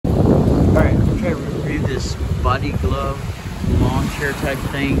body glove lawn chair type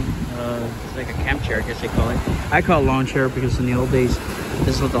thing. It's like a camp chair, I guess they call it. I call it lawn chair because in the old days,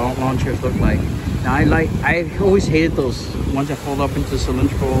 this is what the lawn chairs look like. Now I always hated those ones that fold up into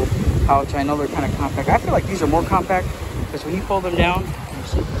cylindrical pouch. I know they're kind of compact. I feel like these are more compact because when you fold them down,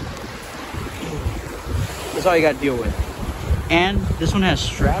 that's all you got to deal with. And this one has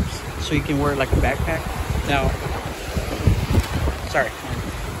straps, so you can wear it like a backpack. Now, sorry,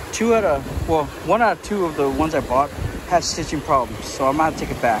 one out of two of the ones I bought had stitching problems, so I'm gonna take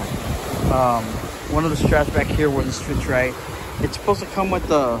it back. One of the straps back here wouldn't stitch right. It's supposed to come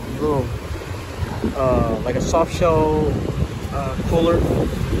with a little, like a soft shell cooler,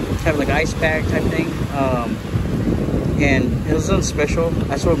 have like an ice bag type thing. And it was something special.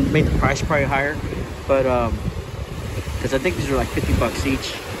 That's what made the price probably higher. But because I think these are like 50 bucks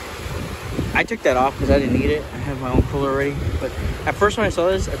each. I took that off because I didn't need it. I have my own cooler already. But at first when I saw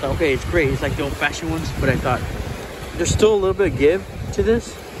this, I thought, okay, it's great. It's like the old-fashioned ones. But I thought there's still a little bit of give to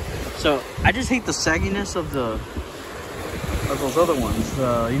this. So I just hate the sagginess of those other ones.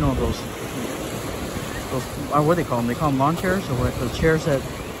 You know, those what do they call them? They call them lawn chairs, or what? Those chairs that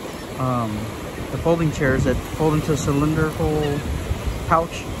the folding chairs that fold into a cylindrical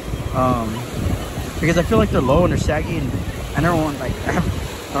pouch. Because I feel like they're low and they're saggy, and I never want, like, I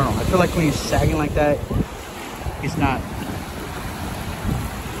don't know, I feel like when you're sagging like that, it's not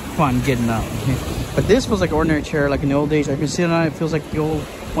fun getting up. But this feels like an ordinary chair, like in the old days. I've been sitting on it, it feels like the old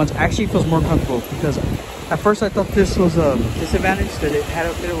ones. Actually feels more comfortable, because at first I thought this was a disadvantage, that it had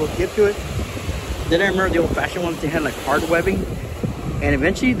a bit of a give to it. Then I remember the old-fashioned ones, they had like hard webbing, and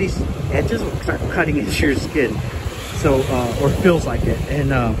eventually these edges will start cutting into your skin. So, or feels like it. And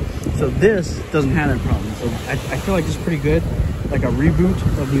so this doesn't have that problem. So I feel like it's pretty good. Like a reboot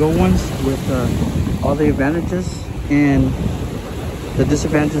of the old ones with all the advantages and the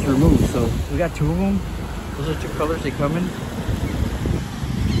disadvantages removed. So we got two of them. Those are two colors they come in.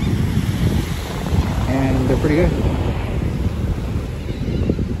 And they're pretty good.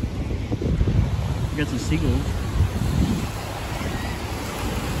 We got some seagulls.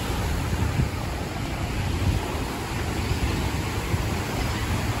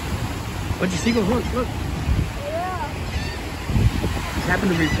 Bunch of seagulls, look. Yeah. Just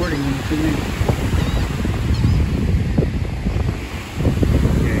happened to be recording when you came in.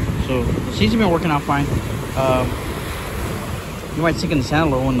 Okay, so the seeds have been working out fine. You might sink in the sand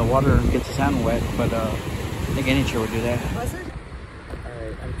a little when the water gets the sand wet, but I think any chair would do that.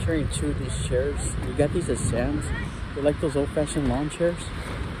 Alright, I'm carrying two of these chairs. We got these at Sam's. They're like those old-fashioned lawn chairs.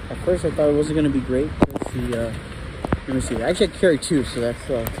 At first I thought it wasn't going to be great. Let's see, let me see. Actually I carry two, so that's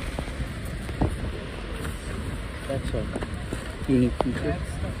a unique feature.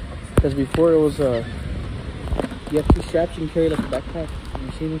 Because before it was you have two straps you can carry like a backpack.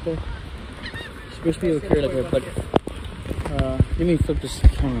 You see it there? You're supposed to be able to carry like a, but let me flip this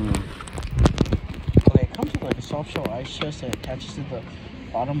camera around. Okay, it comes with like a soft shell ice chest that attaches to the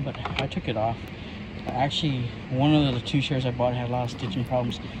bottom, but I took it off. Actually, one of the two chairs I bought had a lot of stitching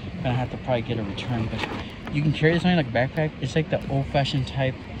problems. I'm gonna have to probably get a return, but you can carry this on like a backpack. It's like the old-fashioned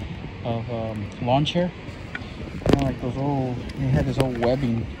type of lawn chair. You know, like those old, they had this old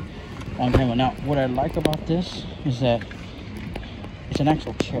webbing a long time ago. Now, what I like about this is that it's an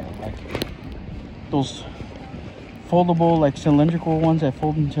actual chair. Like those foldable, like cylindrical ones that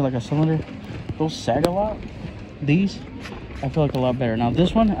fold into like a cylinder, those sag a lot. These, I feel like a lot better. Now,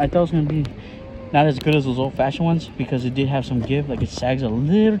 this one, I thought it was gonna be not as good as those old-fashioned ones because it did have some give. Like it sags a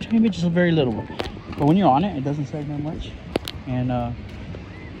little tiny bit, just a very little. But when you're on it, it doesn't sag that much, and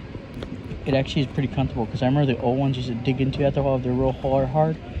it actually is pretty comfortable, because I remember the old ones used to dig into after a while. They're real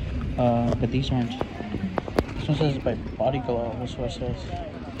hard, but these aren't. This one says by Body Glove. That's what it says.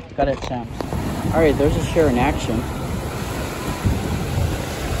 Got it at Sam's. All right, there's a chair in action.